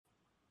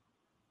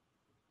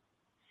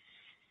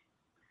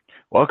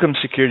Welcome,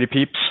 security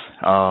peeps.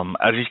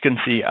 As you can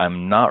see,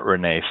 I'm not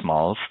Renee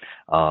Smalls.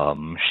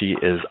 She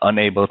is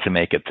unable to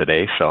make it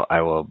today, so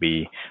I will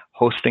be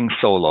hosting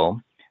solo.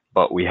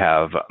 But we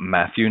have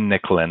Matthew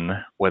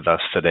Nicklin with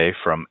us today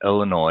from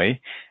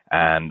Illinois,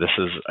 and this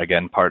is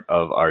again part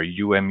of our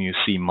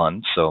UMUC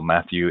month. So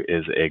Matthew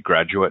is a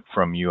graduate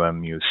from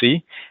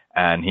UMUC,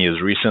 and he has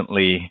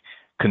recently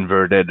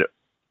converted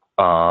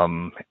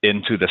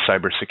into the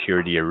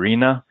cybersecurity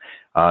arena.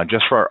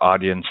 Just for our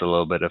audience, a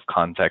little bit of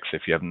context,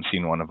 if you haven't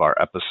seen one of our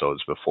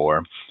episodes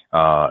before,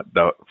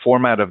 the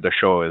format of the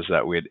show is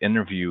that we'd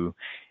interview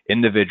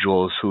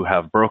individuals who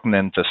have broken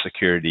into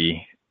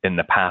security in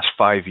the past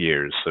 5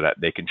 years so that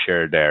they can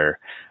share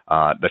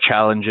the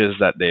challenges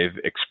that they've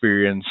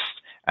experienced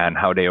and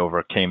how they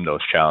overcame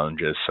those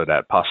challenges so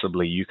that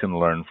possibly you can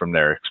learn from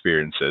their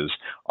experiences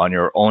on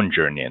your own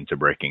journey into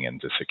breaking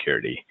into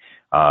security.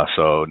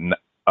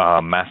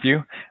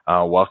 Matthew,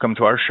 welcome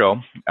to our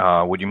show.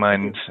 Would you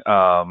mind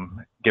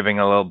giving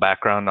a little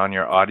background on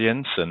your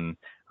audience, and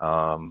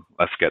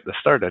let's get this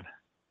started?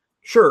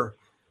 Sure.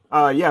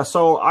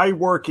 So I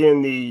work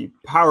in the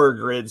power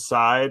grid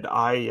side.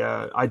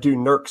 I do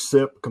NERC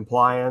SIP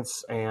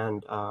compliance,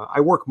 and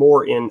I work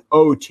more in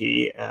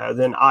OT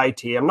than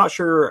IT. I'm not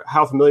sure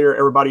how familiar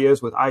everybody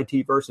is with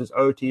IT versus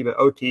OT, but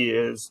OT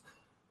is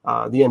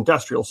the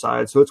industrial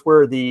side. So it's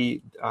where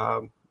the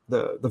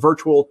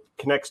virtual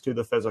connects to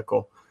the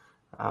physical.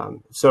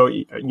 I'm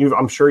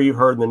sure you've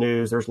heard in the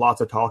news, there's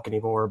lots of talk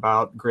anymore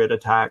about grid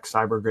attacks,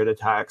 cyber grid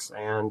attacks,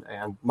 and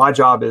my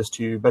job is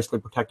to basically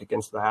protect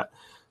against that.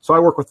 So I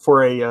work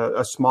for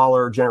a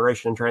smaller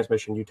generation and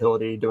transmission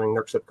utility doing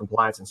NERC SIP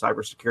compliance and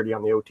cybersecurity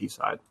on the OT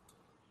side.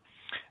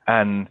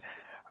 And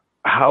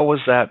how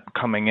was that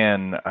coming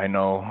in? I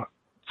know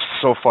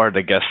so far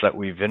the guests that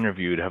we've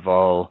interviewed have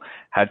all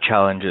had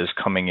challenges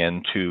coming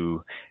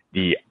into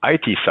the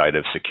IT side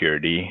of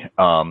security.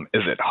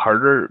 Is it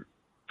harder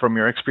from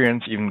your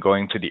experience even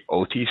going to the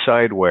OT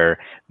side, where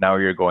now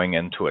you're going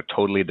into a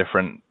totally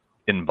different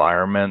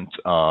environment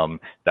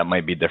that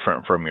might be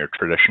different from your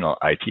traditional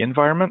IT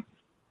environment?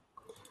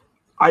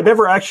 I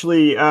never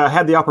actually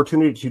had the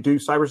opportunity to do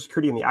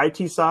cybersecurity in the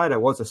IT side. I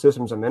was a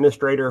systems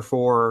administrator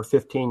for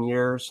 15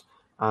 years.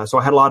 So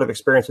I had a lot of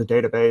experience with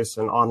database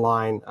and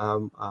online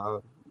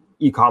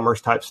e-commerce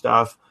type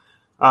stuff.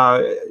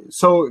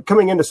 So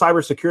coming into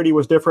cybersecurity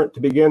was different to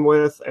begin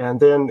with. And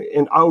then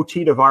in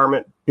OT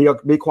environment,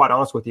 be quite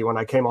honest with you, when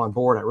I came on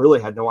board, I really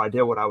had no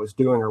idea what I was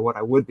doing or what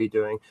I would be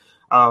doing.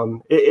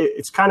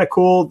 It's kind of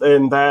cool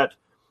in that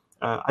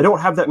I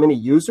don't have that many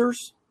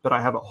users, but I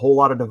have a whole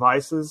lot of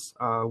devices.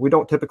 We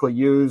don't typically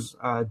use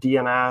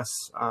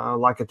DNS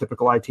like a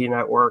typical IT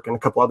network and a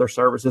couple other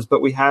services,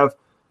 but we have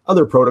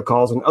other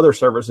protocols and other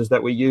services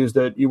that we use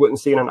that you wouldn't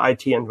see in an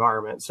IT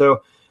environment.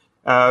 So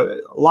a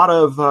lot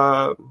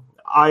of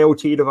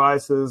IoT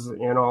devices,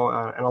 and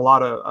a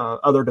lot of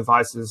other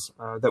devices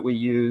that we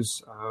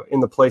use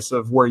in the place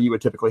of where you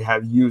would typically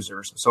have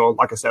users. So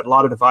like I said, a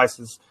lot of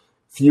devices,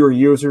 fewer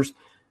users.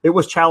 It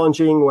was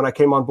challenging when I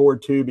came on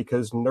board too,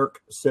 because NERC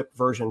SIP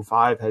version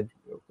 5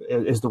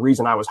 is the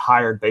reason I was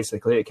hired.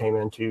 Basically, it came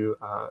into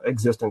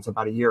existence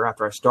about a year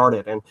after I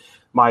started. And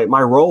my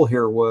role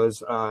here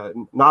was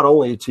not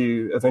only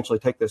to eventually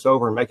take this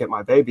over and make it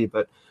my baby,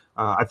 but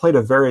I played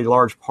a very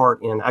large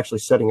part in actually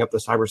setting up the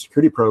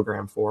cybersecurity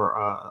program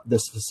for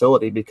this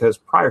facility, because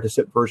prior to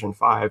SIP version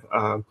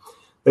 5,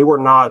 they were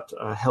not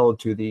held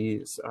to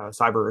these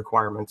cyber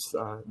requirements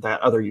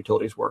that other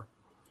utilities were.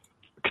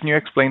 Can you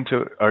explain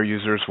to our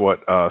users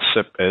what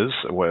SIP is,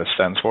 what it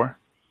stands for?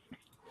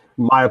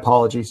 My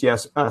apologies.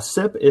 Yes,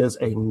 SIP is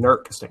a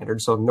NERC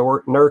standard. So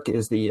NERC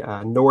is the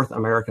North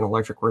American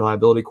Electric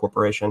Reliability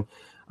Corporation.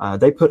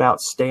 They put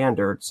out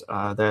standards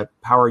that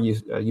power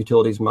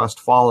utilities must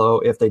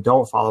follow. If they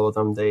don't follow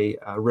them, they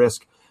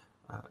risk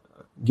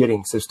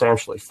getting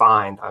substantially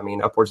fined. I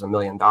mean, upwards of $1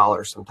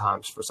 million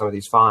sometimes for some of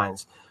these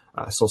fines.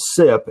 So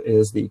SIP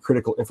is the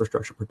Critical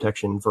Infrastructure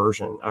Protection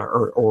version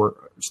or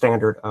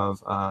standard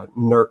of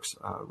NERC's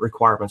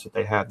requirements that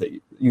they have that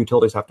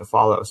utilities have to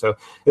follow. So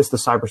it's the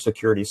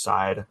cybersecurity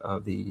side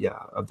of the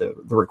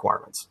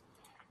requirements.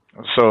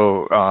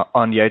 So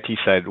on the IT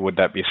side, would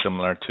that be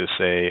similar to,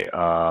 say,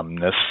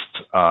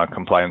 NIST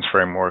compliance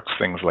frameworks,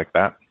 things like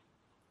that?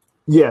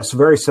 Yes,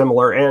 very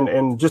similar.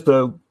 And just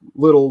a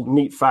little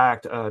neat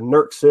fact,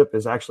 NERC SIP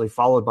is actually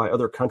followed by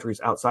other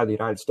countries outside the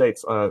United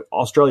States.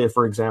 Australia,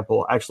 for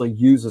example, actually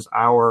uses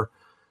all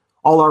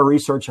our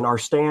research and our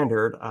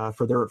standard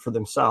for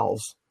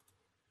themselves.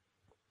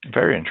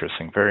 Very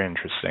interesting, very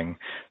interesting.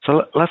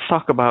 So let's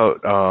talk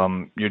about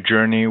your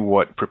journey,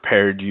 what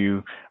prepared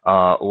you,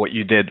 what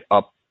you did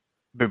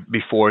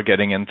before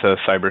getting into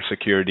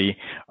cybersecurity.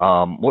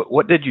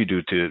 What did you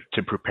do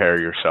to prepare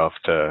yourself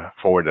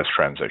for this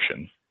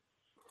transition?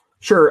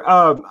 Sure.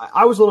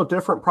 I was a little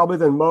different probably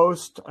than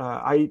most.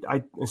 I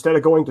instead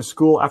of going to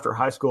school after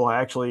high school,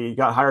 I actually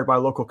got hired by a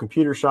local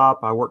computer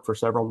shop. I worked for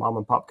several mom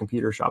and pop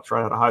computer shops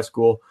right out of high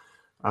school.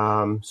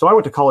 So I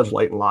went to college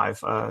late in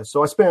life.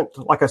 So I spent,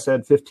 like I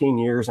said, 15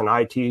 years in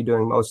IT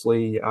doing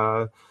mostly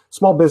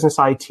small business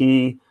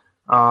IT,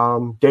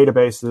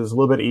 databases, a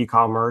little bit of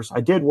e-commerce.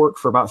 I did work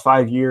for about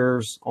 5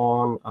 years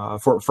on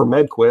for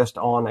MedQuest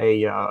on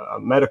a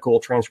medical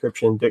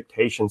transcription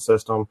dictation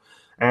system,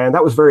 and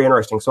that was very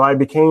interesting. So I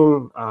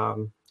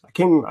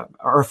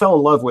fell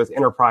in love with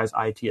enterprise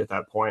IT at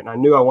that point, and I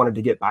knew I wanted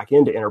to get back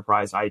into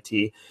enterprise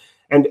IT.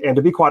 And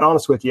to be quite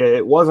honest with you,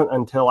 it wasn't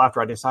until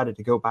after I decided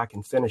to go back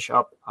and finish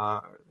up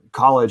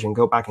college and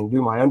go back and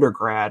do my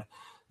undergrad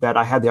that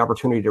I had the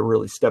opportunity to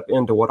really step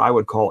into what I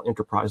would call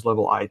enterprise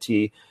level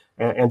IT.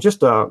 And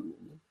just, I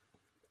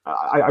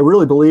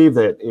really believe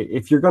that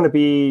if you're going to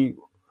be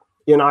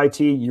in IT,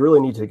 you really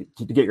need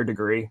to get your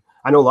degree.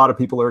 I know a lot of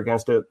people are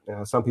against it.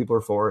 Some people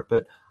are for it,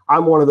 but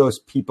I'm one of those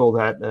people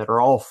that are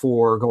all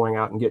for going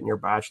out and getting your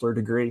bachelor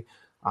degree.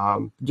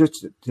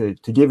 Just to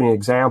give you an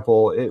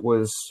example,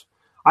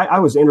 I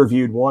was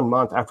interviewed 1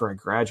 month after I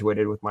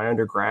graduated with my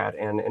undergrad,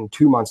 and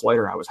 2 months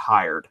later I was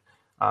hired.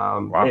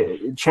 Wow.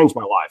 It changed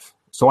my life.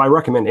 So I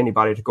recommend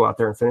anybody to go out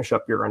there and finish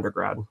up your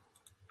undergrad.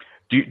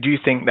 Do you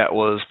think that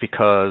was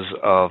because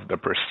of the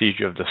prestige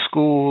of the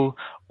school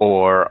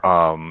or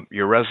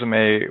your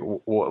resume?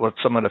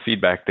 What's some of the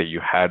feedback that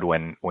you had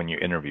when you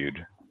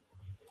interviewed?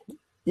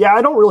 Yeah,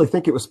 I don't really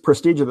think it was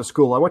prestige of the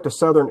school. I went to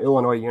Southern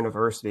Illinois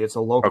University. It's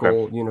a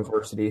local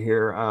university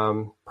here.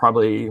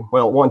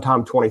 One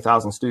time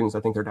 20,000 students. I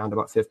think they're down to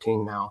about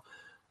 15 now.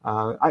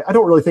 I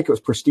don't really think it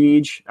was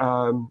prestige.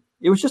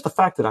 It was just the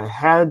fact that I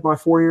had my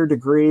 4-year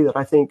degree that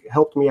I think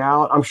helped me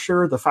out. I'm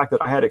sure the fact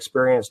that I had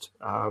experienced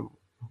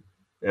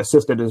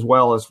assisted as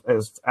well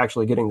as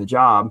actually getting the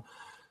job.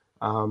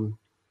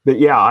 But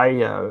yeah,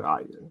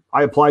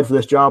 I applied for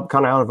this job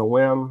kind of out of a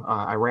whim.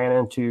 I ran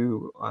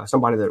into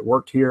somebody that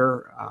worked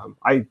here.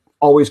 I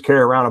always carry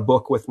around a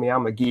book with me.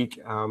 I'm a geek.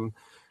 I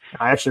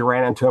actually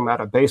ran into him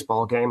at a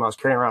baseball game. I was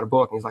carrying around a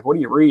book, and he's like, "What are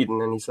you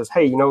reading?" And he says,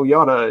 "Hey, you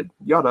ought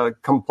to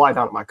come apply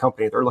down at my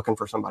company. They're looking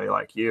for somebody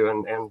like you."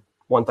 And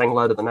one thing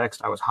led to the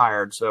next. I was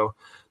hired. So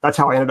that's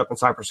how I ended up in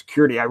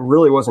cybersecurity. I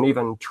really wasn't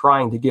even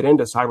trying to get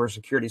into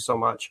cybersecurity so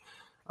much.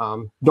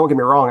 Don't get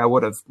me wrong, I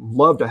would have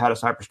loved to have had a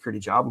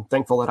cybersecurity job. I'm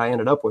thankful that I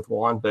ended up with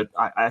one, but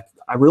I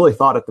really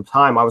thought at the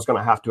time I was going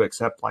to have to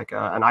accept like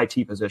an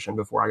IT position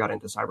before I got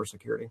into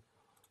cybersecurity.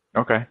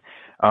 Okay.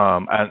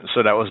 And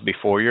so that was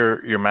before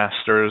your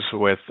master's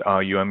with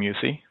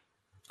UMUC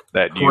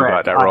that you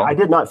Correct. got that role? I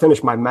did not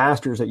finish my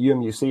master's at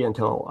UMUC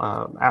until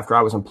after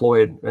I was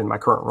employed in my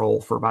current role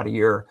for about a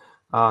year.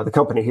 The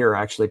company here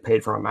actually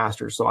paid for my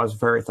master's, so I was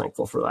very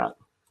thankful for that.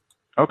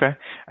 Okay.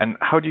 And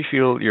how do you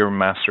feel your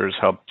master's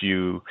helped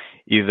you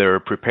either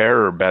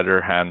prepare or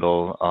better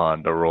handle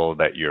the role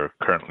that you're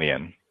currently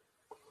in?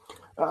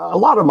 A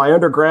lot of my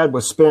undergrad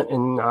was spent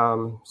in,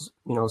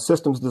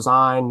 systems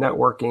design,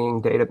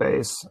 networking,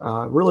 database.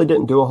 Really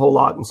didn't do a whole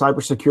lot in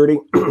cybersecurity.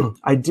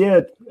 I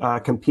did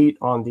compete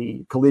on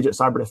the collegiate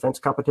cyber defense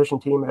competition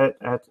team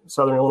at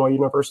Southern Illinois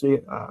University,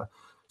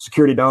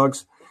 Security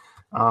Dogs.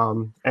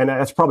 And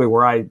that's probably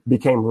where I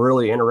became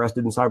really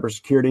interested in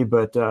cybersecurity.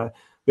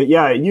 But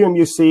yeah, at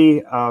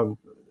UMUC,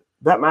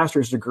 that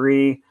master's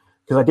degree,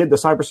 because I did the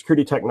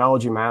cybersecurity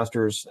technology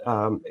master's,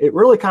 it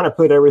really kind of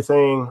put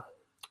everything,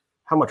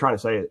 how am I trying to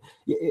say it?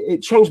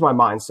 It changed my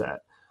mindset.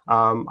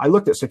 I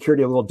looked at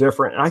security a little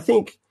different. And I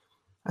think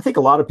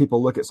a lot of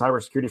people look at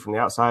cybersecurity from the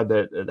outside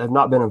that have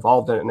not been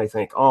involved in it, and they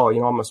think, oh, I'm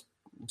going to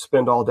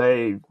spend all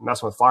day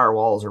messing with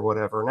firewalls or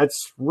whatever. And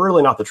that's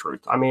really not the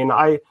truth. I mean,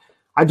 I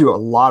do a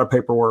lot of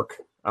paperwork.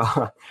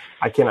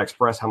 I can't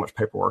express how much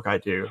paperwork I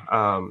do.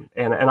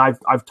 And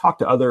I've talked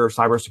to other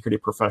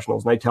cybersecurity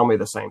professionals, and they tell me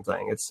the same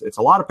thing. It's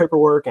a lot of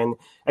paperwork, and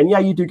yeah,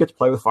 you do get to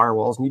play with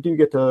firewalls, and you do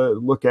get to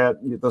look at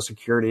the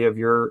security of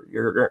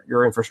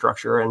your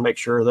infrastructure and make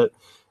sure that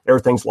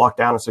everything's locked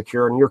down and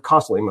secure, and you're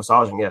constantly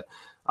massaging it.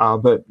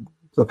 But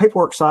the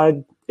paperwork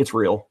side, it's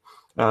real.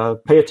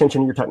 Pay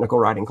attention to your technical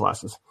writing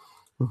classes.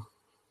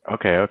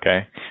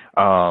 Okay.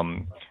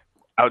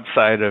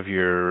 Outside of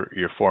your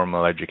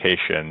formal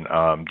education,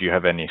 do you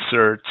have any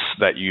certs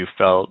that you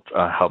felt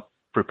helped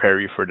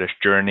prepare you for this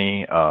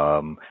journey?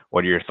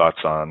 What are your thoughts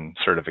on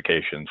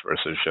certifications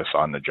versus just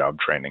on-the-job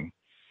training?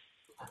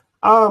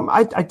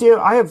 I did.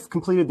 I have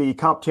completed the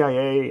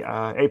CompTIA,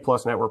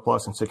 A+, Network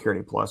Plus, and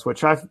Security Plus,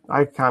 which that's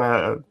kind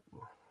of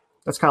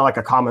like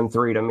a common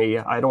three to me.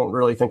 I don't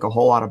really think a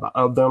whole lot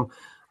of them.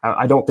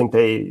 I don't think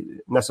they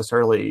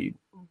necessarily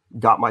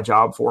got my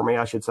job for me,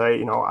 I should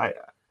say.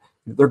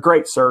 They're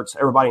great certs.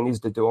 Everybody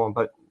needs to do them,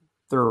 but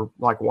they're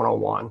like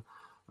 101.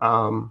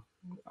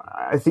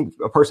 I think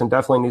a person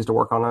definitely needs to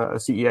work on a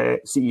CEH,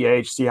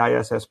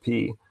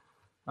 CISSP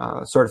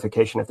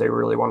certification if they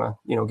really want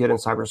to, get in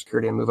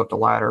cybersecurity and move up the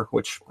ladder,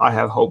 which I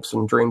have hopes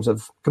and dreams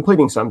of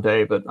completing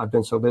someday, but I've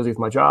been so busy with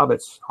my job,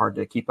 it's hard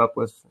to keep up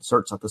with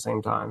certs at the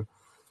same time.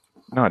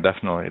 No,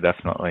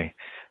 definitely.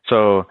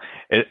 So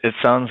it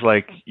sounds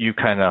like you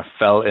kind of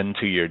fell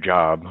into your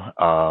job.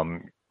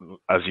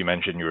 As you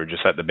mentioned, you were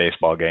just at the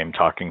baseball game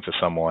talking to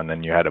someone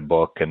and you had a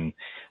book. And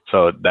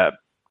so that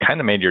kind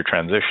of made your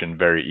transition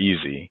very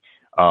easy.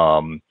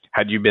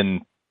 Had you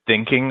been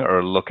thinking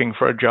or looking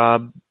for a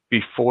job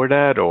before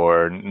that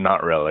or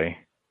not really?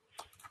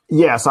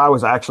 Yes, I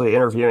was actually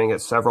interviewing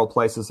at several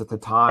places at the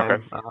Okay.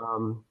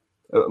 time.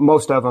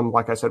 Most of them,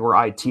 like I said, were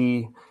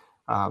IT.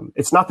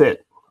 It's not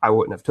that I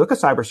wouldn't have took a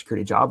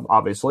cybersecurity job,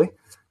 obviously.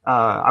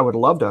 I would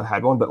love to have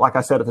had one, but like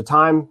I said at the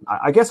time,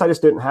 I guess I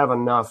just didn't have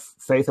enough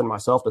faith in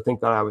myself to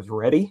think that I was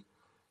ready.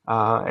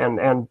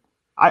 And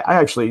I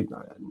actually,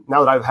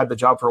 now that I've had the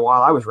job for a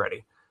while, I was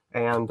ready.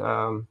 And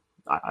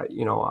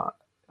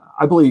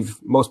I believe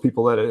most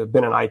people that have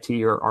been in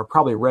IT are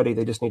probably ready.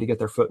 They just need to get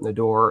their foot in the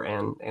door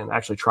and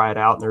actually try it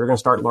out. And they're going to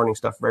start learning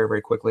stuff very,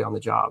 very quickly on the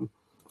job.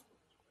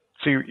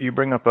 So you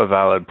bring up a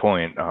valid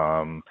point.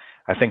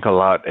 I think a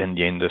lot in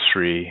the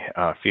industry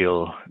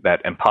feel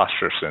that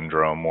imposter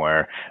syndrome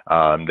where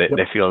they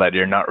Yep. feel that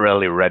you're not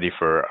really ready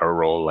for a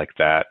role like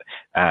that.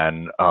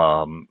 And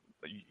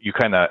you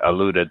kind of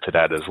alluded to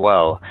that as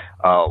well.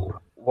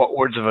 What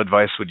words of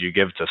advice would you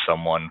give to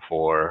someone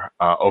for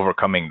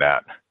overcoming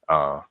that?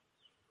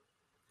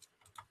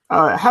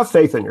 Have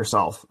faith in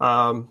yourself.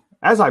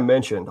 As I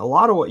mentioned, a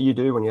lot of what you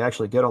do when you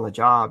actually get on the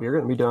job, you're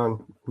going to be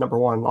doing, number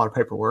one, a lot of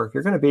paperwork.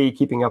 You're going to be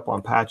keeping up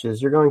on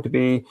patches. You're going to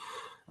be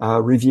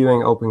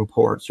reviewing open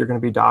ports. You're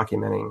going to be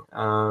documenting.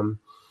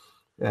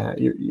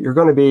 You're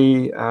going to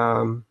be,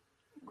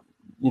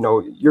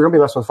 you're going to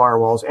be messing with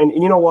firewalls. And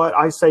you know what?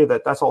 I say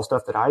that that's all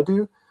stuff that I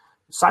do.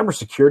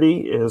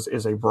 Cybersecurity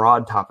is a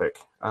broad topic.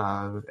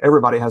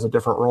 Everybody has a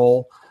different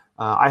role.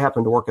 I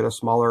happen to work at a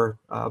smaller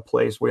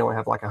place. We only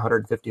have like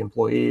 150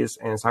 employees,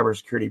 and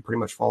cybersecurity pretty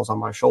much falls on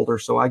my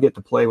shoulders. So I get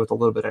to play with a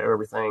little bit of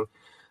everything.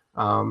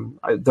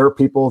 There are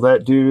people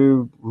that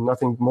do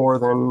nothing more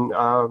than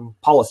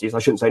policies. I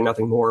shouldn't say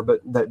nothing more,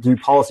 but that do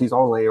policies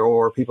only,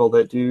 or people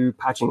that do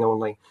patching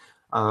only.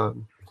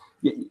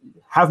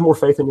 Have more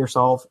faith in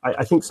yourself.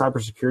 I think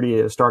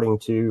cybersecurity is starting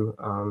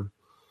to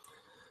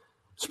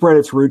spread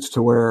its roots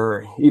to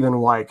where even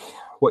like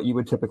what you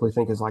would typically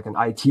think is like an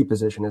IT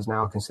position is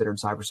now considered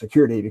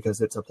cybersecurity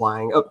because it's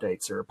applying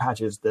updates or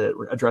patches that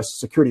address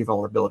security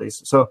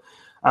vulnerabilities. So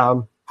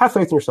have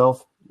faith in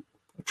yourself.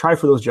 Try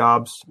for those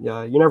jobs.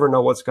 You never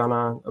know what's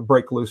gonna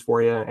break loose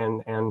for you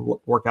and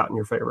work out in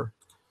your favor.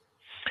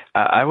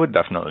 I would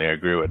definitely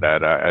agree with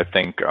that. I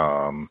think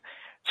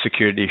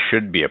security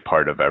should be a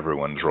part of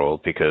everyone's role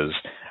because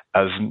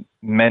as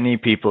many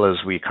people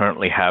as we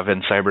currently have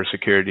in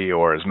cybersecurity,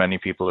 or as many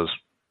people as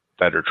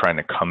that are trying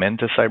to come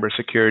into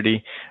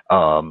cybersecurity,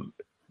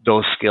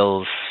 those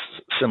skills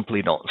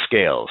simply don't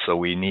scale. So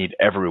we need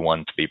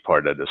everyone to be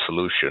part of the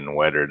solution,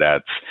 whether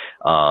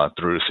that's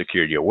through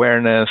security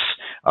awareness,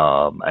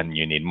 and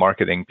you need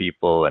marketing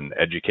people and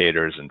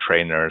educators and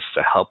trainers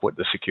to help with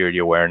the security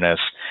awareness,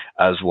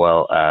 as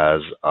well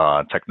as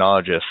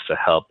technologists to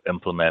help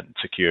implement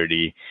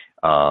security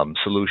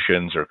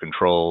solutions or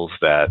controls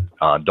that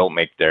don't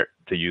make the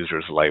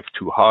user's life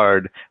too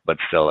hard, but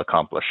still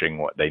accomplishing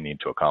what they need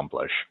to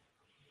accomplish.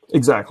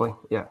 Exactly.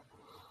 Yeah.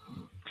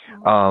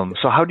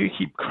 So how do you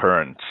keep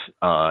current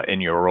in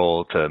your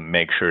role to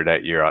make sure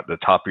that you're at the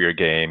top of your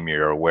game,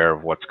 you're aware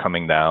of what's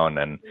coming down,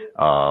 and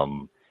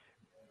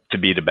to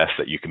be the best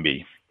that you can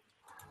be?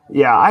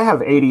 Yeah, I have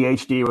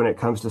ADHD when it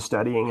comes to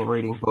studying and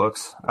reading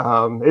books.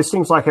 It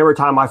seems like every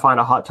time I find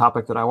a hot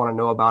topic that I want to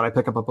know about, I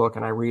pick up a book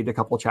and I read a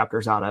couple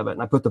chapters out of it,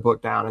 and I put the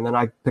book down, and then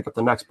I pick up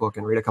the next book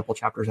and read a couple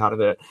chapters out of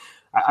it.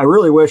 I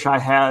really wish I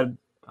had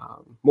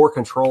more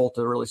control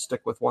to really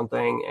stick with one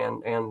thing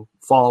and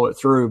follow it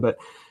through. But,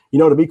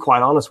 to be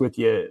quite honest with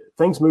you,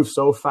 things move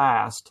so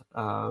fast.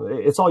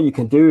 It's all you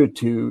can do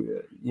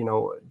to,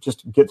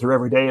 just get through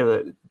every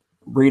day,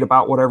 read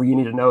about whatever you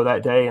need to know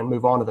that day and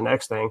move on to the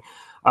next thing.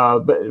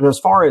 But as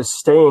far as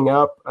staying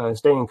up,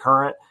 staying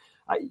current,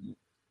 I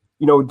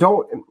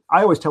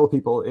always tell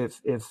people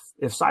if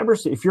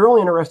you're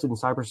only interested in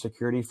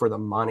cybersecurity for the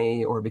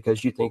money, or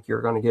because you think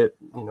you're going to get,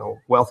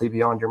 wealthy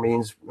beyond your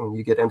means when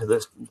you get into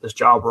this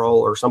job role,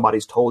 or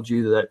somebody's told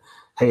you that,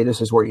 hey,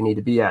 this is where you need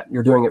to be at,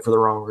 you're doing it for the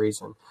wrong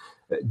reason.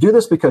 Do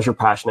this because you're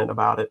passionate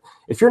about it.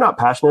 If you're not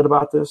passionate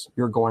about this,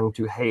 you're going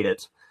to hate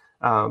it.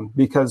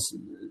 Because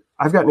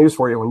I've got news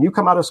for you. When you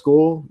come out of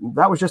school,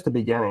 that was just the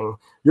beginning.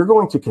 You're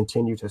going to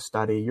continue to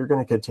study. You're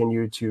going to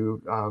continue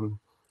to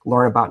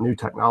learn about new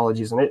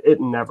technologies, and it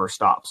never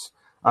stops.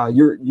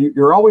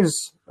 You're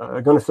always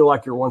going to feel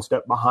like you're one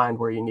step behind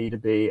where you need to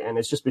be, and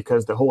it's just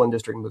because the whole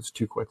industry moves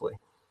too quickly.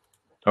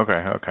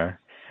 Okay.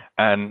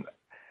 And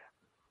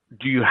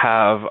do you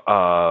have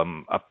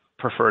a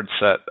preferred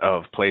set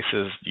of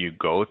places you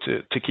go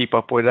to keep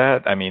up with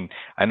that? I mean,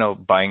 I know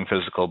buying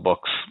physical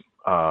books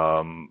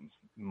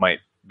might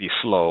be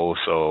slow,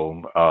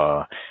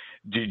 so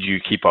did you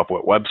keep up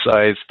with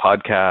websites,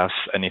 podcasts,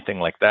 anything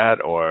like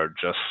that, or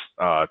just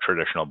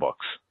traditional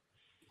books?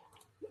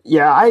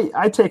 Yeah,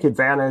 I take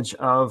advantage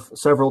of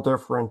several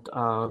different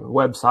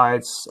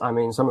websites. I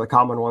mean, some of the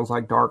common ones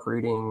like Dark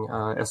Reading,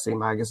 SC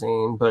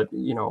Magazine, but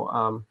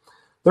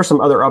there's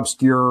some other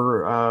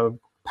obscure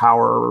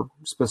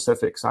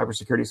power-specific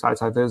cybersecurity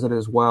sites I visit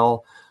as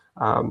well.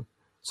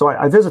 So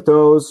I visit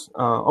those.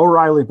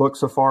 O'Reilly Book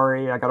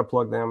Safari, I got to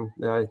plug them.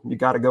 You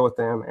got to go with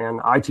them. And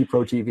IT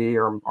Pro TV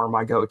are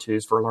my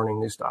go-tos for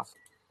learning new stuff.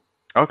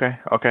 Okay,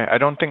 okay. I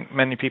don't think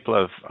many people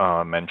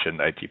have mentioned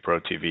IT Pro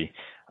TV,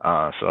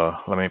 so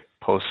let me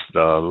post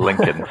the link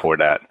in for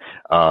that.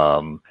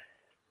 Um,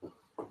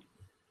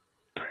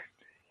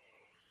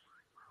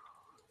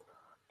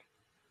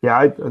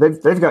 Yeah,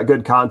 they've got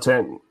good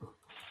content.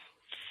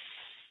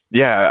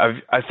 yeah,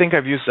 I think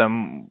I've used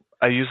them.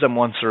 I used them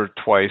once or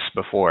twice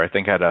before. I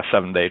think I had a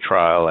 7-day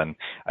trial, and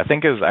I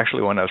think it was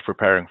actually when I was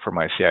preparing for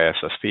my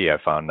CISSP, I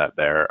found that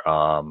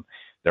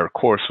their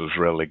course was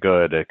really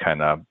good. It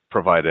kind of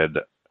provided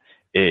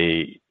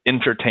a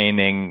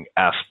entertaining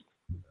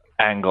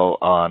angle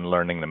on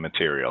learning the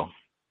material.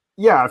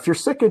 Yeah, if you're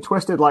sick and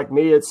twisted like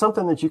me, it's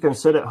something that you can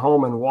sit at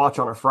home and watch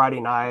on a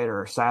Friday night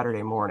or a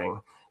Saturday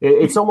morning.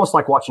 It's almost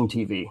like watching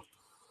TV.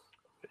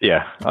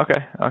 Yeah.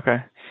 Okay. Okay.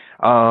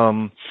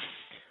 Um,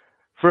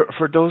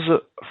 for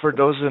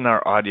those in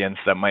our audience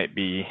that might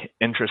be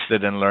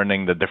interested in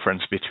learning the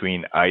difference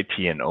between IT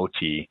and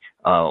OT,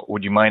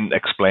 would you mind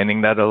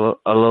explaining that a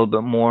little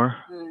bit more?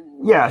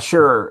 Yeah,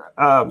 sure.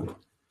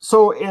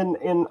 So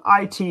in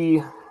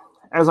IT,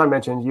 as I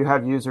mentioned, you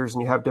have users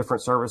and you have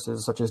different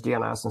services such as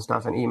DNS and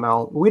stuff and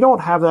email. We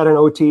don't have that in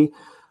OT.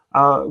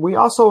 We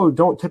also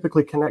don't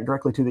typically connect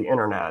directly to the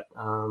internet.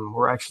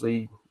 We're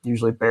actually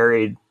usually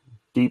buried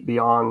deep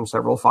beyond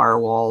several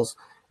firewalls,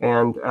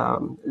 and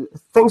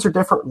things are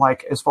different.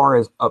 Like as far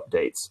as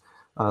updates,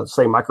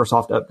 say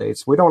Microsoft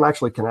updates, we don't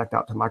actually connect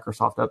out to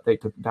Microsoft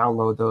Update to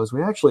download those.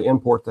 We actually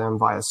import them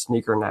via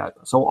SneakerNet.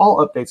 So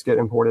all updates get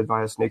imported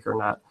via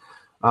SneakerNet,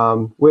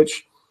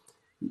 which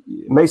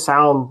may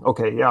sound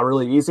okay, yeah,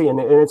 really easy, and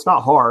it's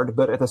not hard,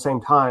 but at the same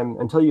time,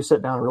 until you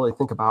sit down and really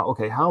think about,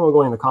 okay, how am I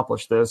going to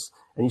accomplish this,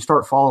 and you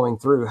start following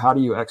through, how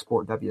do you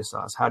export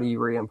WSUS, how do you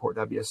re-import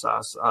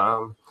WSUS,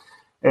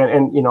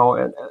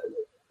 and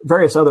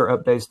various other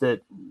updates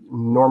that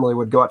normally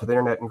would go out to the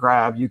internet and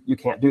grab, you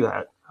can't do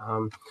that.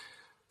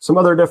 Some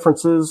other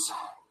differences,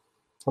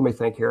 let me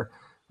think here.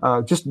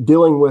 Just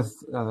dealing with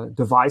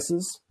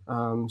devices.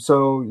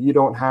 So you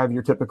don't have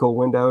your typical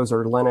Windows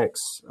or Linux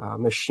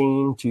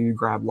machine to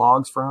grab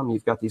logs from.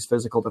 You've got these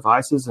physical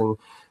devices,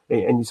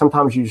 and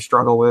sometimes you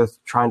struggle with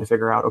trying to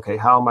figure out, okay,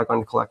 how am I going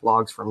to collect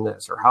logs from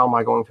this, or how am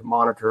I going to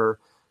monitor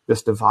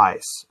this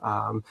device?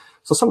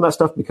 So some of that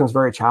stuff becomes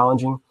very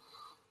challenging.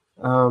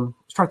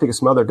 Let's try to think of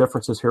some other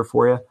differences here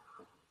for you.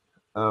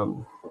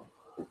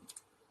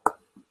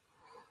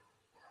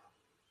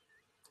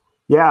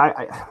 Yeah,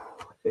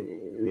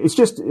 it's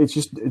just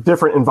a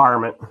different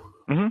environment.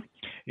 Hmm.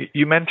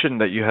 You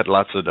mentioned that you had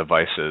lots of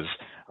devices.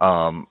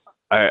 I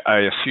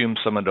assume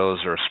some of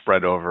those are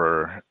spread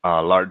over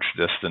large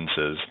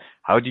distances.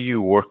 How do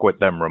you work with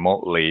them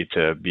remotely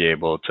to be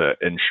able to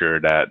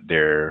ensure that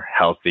they're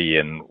healthy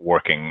and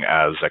working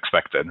as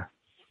expected?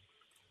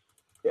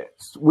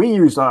 Yes. We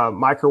use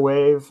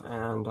microwave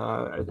and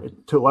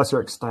to a lesser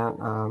extent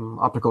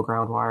optical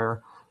ground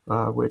wire,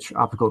 which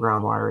optical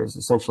ground wire is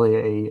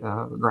essentially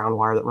a ground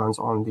wire that runs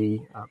on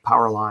the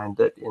power line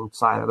that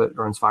inside of it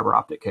runs fiber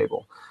optic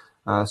cable.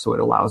 So it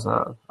allows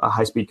a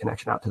high-speed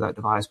connection out to that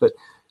device. But,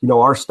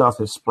 our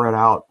stuff is spread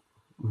out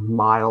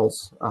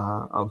miles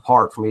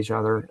apart from each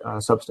other,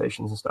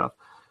 substations and stuff.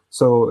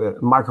 So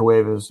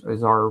microwave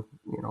is our,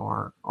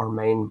 our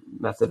main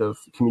method of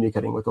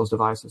communicating with those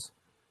devices.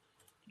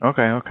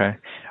 Okay, okay.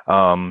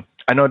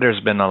 I know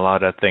there's been a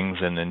lot of things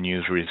in the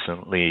news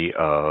recently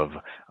of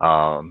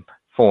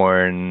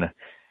foreign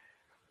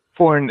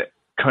foreign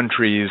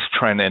countries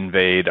trying to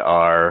invade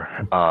our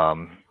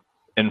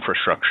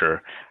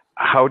infrastructure.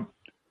 How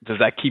does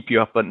that keep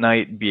you up at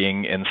night,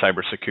 being in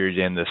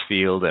cybersecurity in this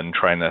field and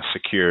trying to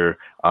secure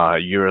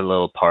your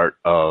little part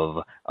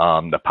of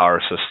the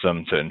power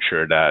system to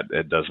ensure that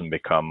it doesn't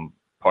become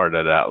part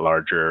of that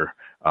larger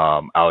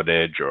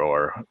outage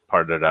or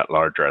part of that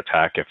larger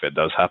attack if it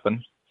does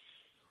happen?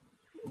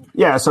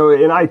 Yeah, so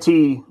in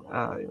IT,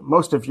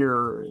 most of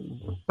your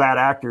bad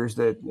actors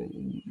that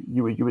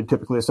you would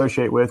typically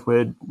associate with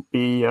would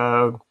be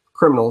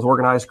criminals,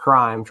 organized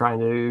crime, trying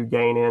to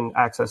gain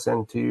access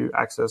PII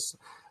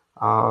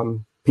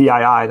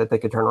that they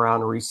could turn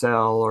around and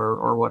resell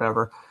or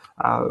whatever.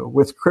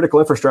 With critical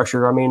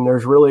infrastructure, I mean,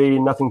 there's really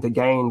nothing to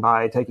gain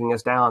by taking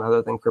us down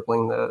other than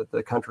crippling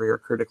the country or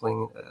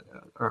crippling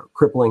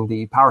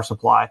the power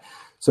supply.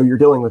 So you're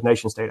dealing with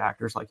nation state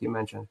actors, like you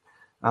mentioned.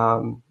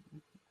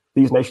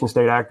 These nation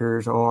state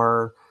actors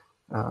are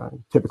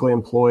typically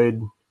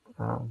employed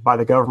by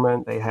the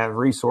government. They have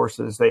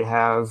resources. They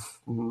have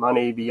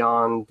money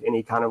beyond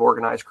any kind of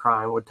organized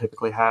crime would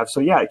typically have. So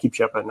yeah, it keeps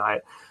you up at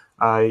night.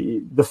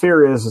 The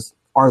fear is,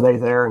 are they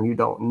there and you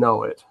don't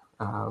know it?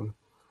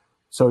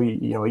 So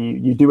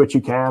you do what you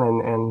can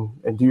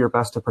and do your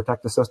best to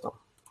protect the system.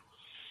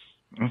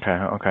 Okay,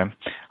 okay.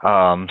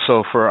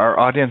 So for our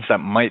audience that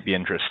might be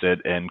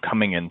interested in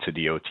coming into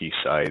the OT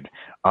side,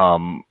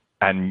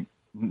 and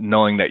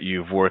knowing that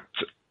you've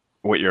worked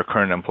with your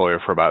current employer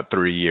for about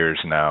 3 years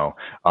now,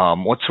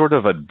 what sort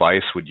of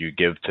advice would you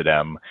give to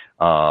them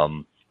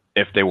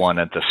if they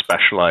wanted to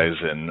specialize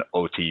in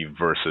OT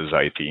versus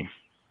IT?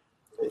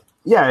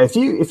 Yeah, if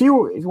you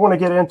want to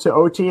get into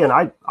OT, and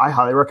I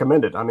highly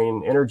recommend it. I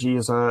mean, energy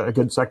is a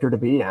good sector to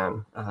be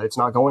in. It's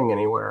not going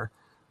anywhere.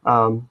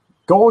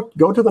 Go to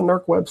the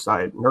NERC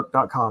website,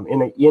 nerc.com,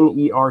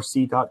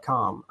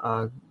 NERC.com.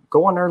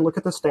 Go on there, look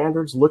at the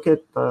standards, look up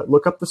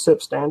the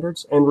SIP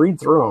standards, and read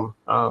through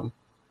them.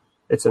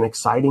 It's an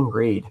exciting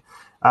read.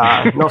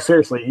 No,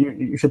 seriously,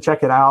 you should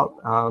check it out.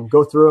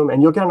 Go through them,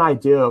 and you'll get an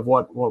idea of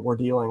what we're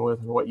dealing with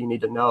and what you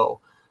need to know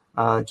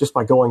just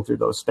by going through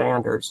those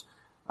standards.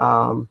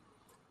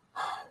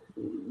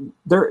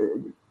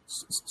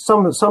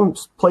 Some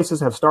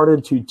places have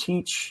started to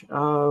teach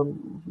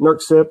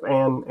NERC SIP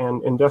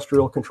and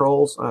industrial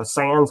controls.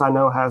 SANS, I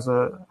know, has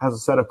a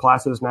set of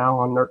classes now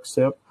on NERC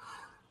SIP.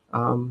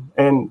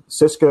 And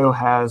Cisco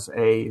has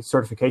a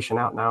certification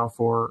out now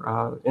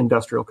for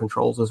industrial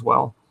controls as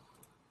well.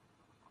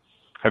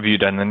 Have you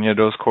done any of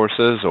those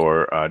courses,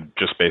 or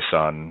just based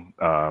on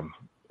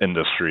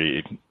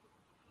industry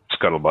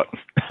scuttlebutt?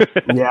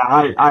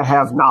 Yeah, I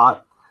have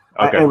not.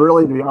 Okay. And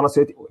really, to be honest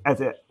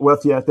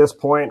with you, at this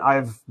point,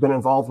 I've been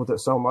involved with it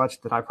so much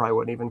that I probably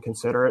wouldn't even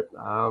consider it.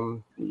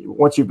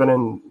 Once you've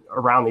been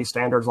around these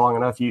standards long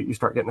enough, you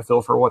start getting a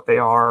feel for what they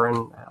are,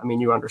 and I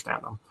mean, you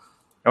understand them.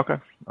 Okay.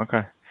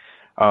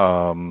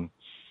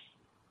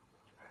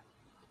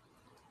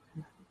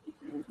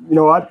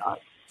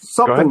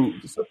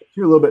 Something a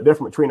little bit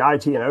different between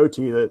IT and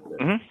OT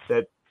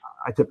that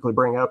I typically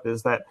bring up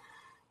is that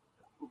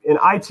in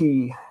IT,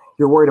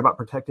 you're worried about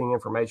protecting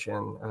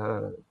information,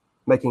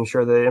 making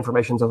sure the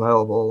information's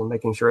available, and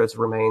making sure it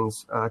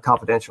remains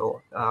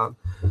confidential.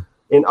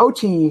 In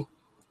OT,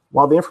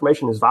 while the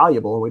information is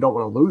valuable and we don't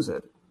want to lose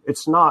it,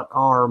 it's not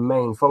our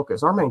main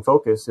focus. Our main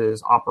focus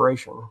is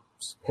operation,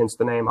 hence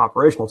the name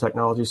operational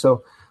technology.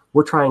 So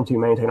we're trying to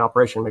maintain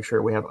operation, make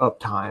sure we have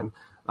uptime.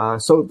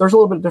 So there's a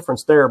little bit of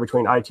difference there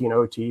between IT and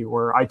OT,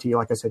 where IT,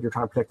 like I said, you're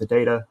trying to protect the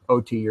data.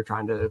 OT, you're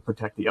trying to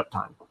protect the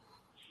uptime.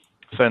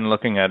 So in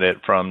looking at it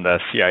from the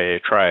CIA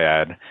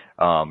triad,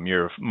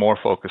 you're more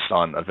focused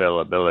on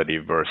availability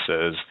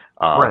versus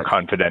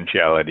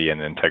confidentiality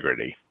and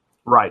integrity.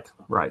 Right.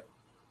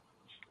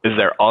 Is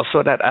there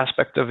also that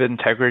aspect of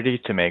integrity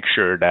to make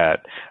sure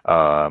that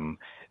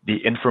the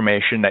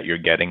information that you're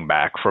getting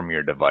back from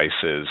your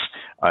devices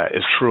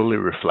is truly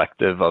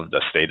reflective of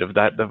the state of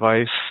that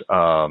device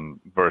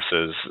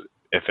versus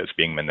if it's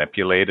being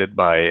manipulated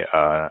by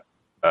an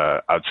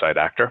outside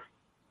actor?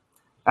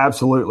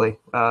 Absolutely.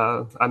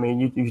 I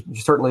mean, you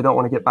certainly don't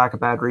want to get back a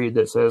bad read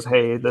that says,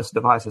 hey, this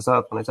device is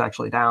up when it's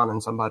actually down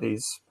and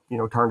somebody's,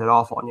 turned it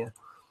off on you.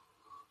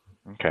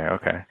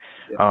 Okay.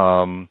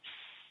 Yeah.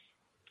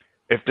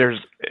 Is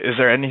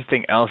there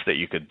anything else that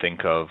you could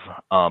think of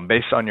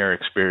based on your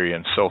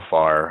experience so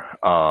far,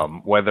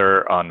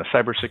 whether on the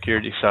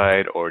cybersecurity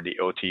side or the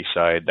OT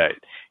side, that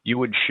you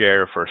would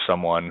share for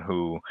someone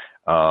who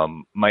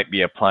might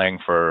be applying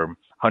for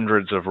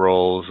hundreds of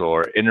roles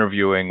or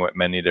interviewing with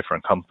many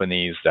different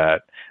companies,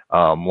 that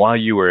while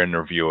you were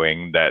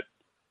interviewing, that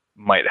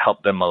might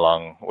help them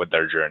along with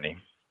their journey?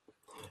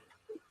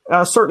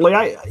 Certainly.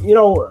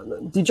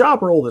 The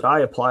job role that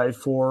I applied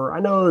for, I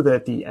know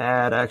that the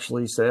ad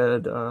actually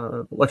said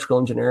electrical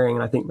engineering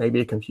and I think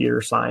maybe a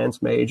computer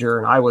science major,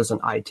 and I was an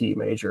IT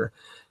major.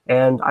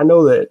 And I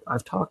know that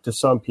I've talked to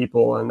some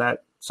people and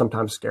that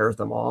sometimes scares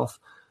them off.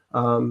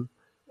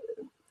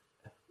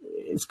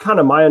 It's kind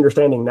of my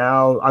understanding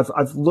now.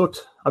 I've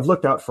looked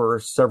out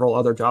for several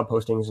other job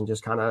postings and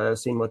just kind of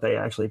seen what they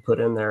actually put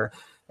in there.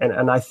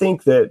 And I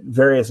think that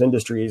various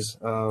industries,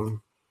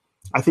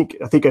 I think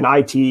in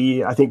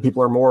IT, I think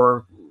people are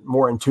more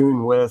in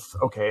tune with,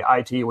 okay,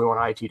 IT, we want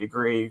an IT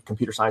degree,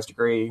 computer science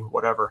degree,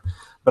 whatever.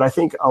 But I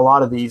think a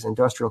lot of these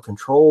industrial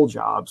control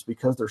jobs,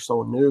 because they're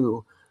so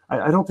new,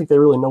 I don't think they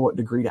really know what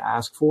degree to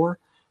ask for.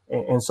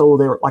 And so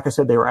they were, like I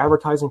said, they were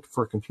advertising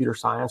for computer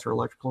science or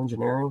electrical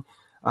engineering.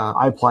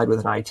 I applied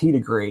with an IT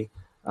degree,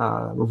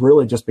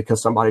 really just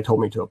because somebody told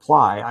me to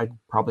apply. I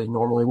probably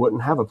normally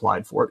wouldn't have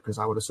applied for it because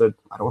I would have said,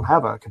 I don't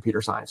have a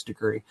computer science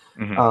degree.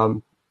 Mm-hmm.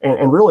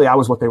 And really, I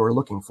was what they were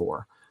looking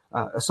for.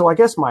 So I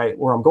guess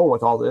where I'm going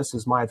with all this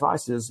is my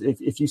advice is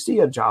if you see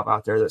a job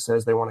out there that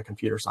says they want a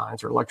computer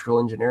science or electrical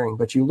engineering,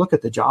 but you look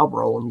at the job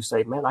role and you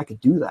say, man, I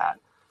could do that,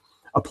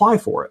 apply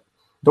for it.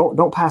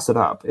 Don't pass it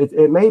up.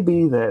 It may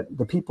be that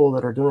the people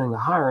that are doing the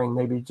hiring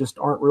maybe just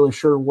aren't really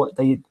sure what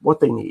they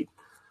need.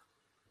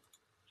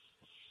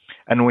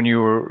 And when you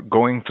were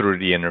going through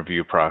the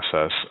interview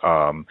process,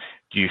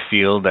 do you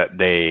feel that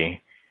they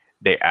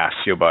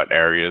asked you about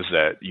areas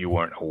that you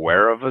weren't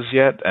aware of as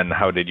yet? And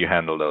how did you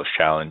handle those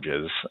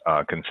challenges,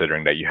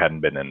 considering that you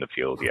hadn't been in the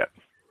field yet?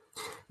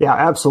 Yeah,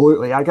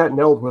 absolutely. I got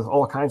nailed with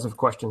all kinds of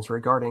questions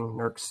regarding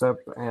NERC SIP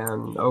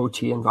and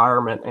OT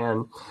environment.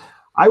 And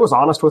I was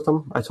honest with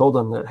them. I told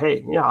them that,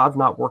 hey, I've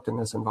not worked in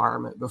this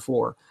environment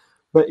before.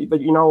 But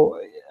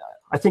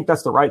I think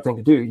that's the right thing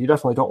to do. You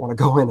definitely don't want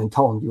to go in and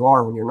tell them you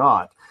are when you're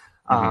not.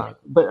 Mm-hmm.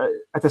 But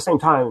at the same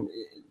time,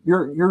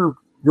 your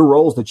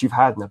roles that you've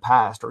had in the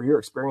past, or your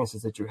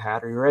experiences that you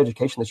had, or your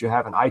education that you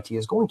have in IT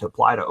is going to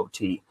apply to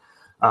OT.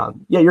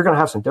 You're going to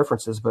have some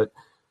differences, but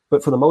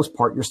But for the most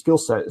part, your skill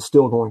set is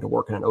still going to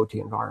work in an OT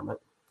environment.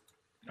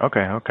 Okay.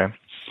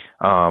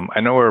 I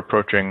know we're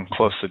approaching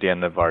close to the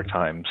end of our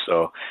time,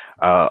 so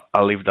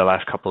I'll leave the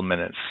last couple of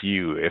minutes to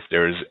you. If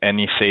there's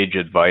any sage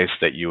advice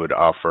that you would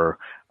offer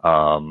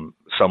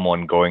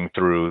someone going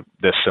through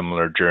this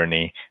similar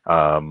journey,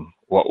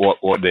 what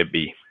would it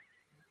be?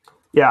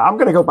 Yeah, I'm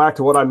going to go back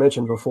to what I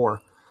mentioned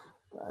before.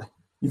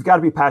 You've got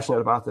to be passionate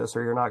about this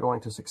or you're not going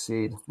to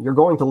succeed. You're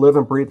going to live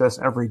and breathe this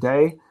every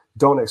day.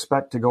 Don't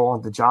expect to go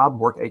on the job,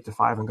 work 8 to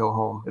 5 and go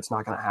home. It's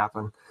not going to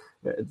happen.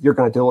 You're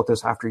going to deal with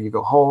this after you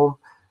go home.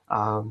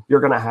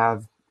 You're going to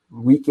have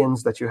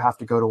weekends that you have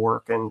to go to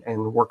work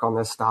and work on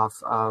this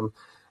stuff.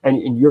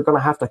 And you're going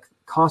to have to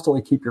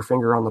constantly keep your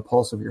finger on the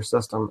pulse of your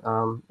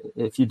system.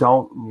 If you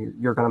don't,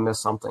 you're going to miss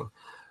something.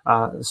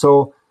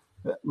 So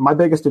my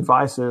biggest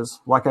advice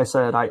is, like I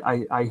said,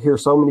 I hear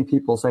so many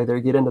people say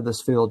they get into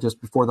this field just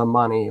before the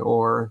money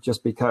or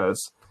just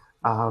because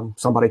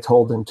somebody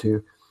told them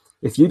to.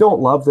 If you don't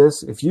love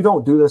this, if you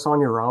don't do this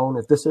on your own,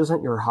 if this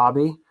isn't your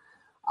hobby,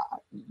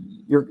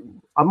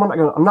 I'm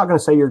not going to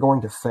say you're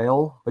going to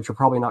fail, but you're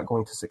probably not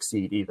going to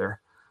succeed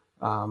either.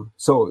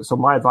 So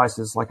my advice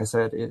is, like I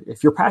said,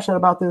 if you're passionate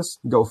about this,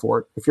 go for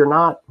it. If you're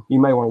not, you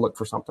may want to look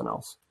for something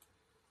else.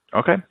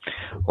 Okay.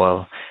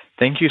 Well,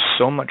 thank you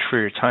so much for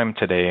your time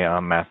today,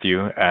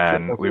 Matthew,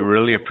 and we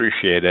really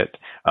appreciate it.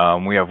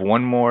 We have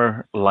one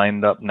more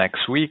lined up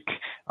next week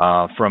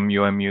from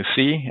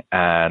UMUC,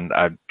 and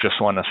I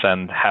just want to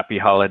send happy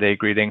holiday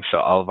greetings to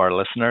all of our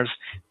listeners.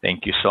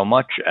 Thank you so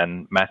much,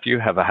 and Matthew,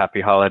 have a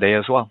happy holiday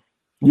as well.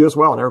 You as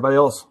well, and everybody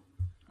else.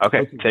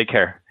 Okay, take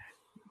care.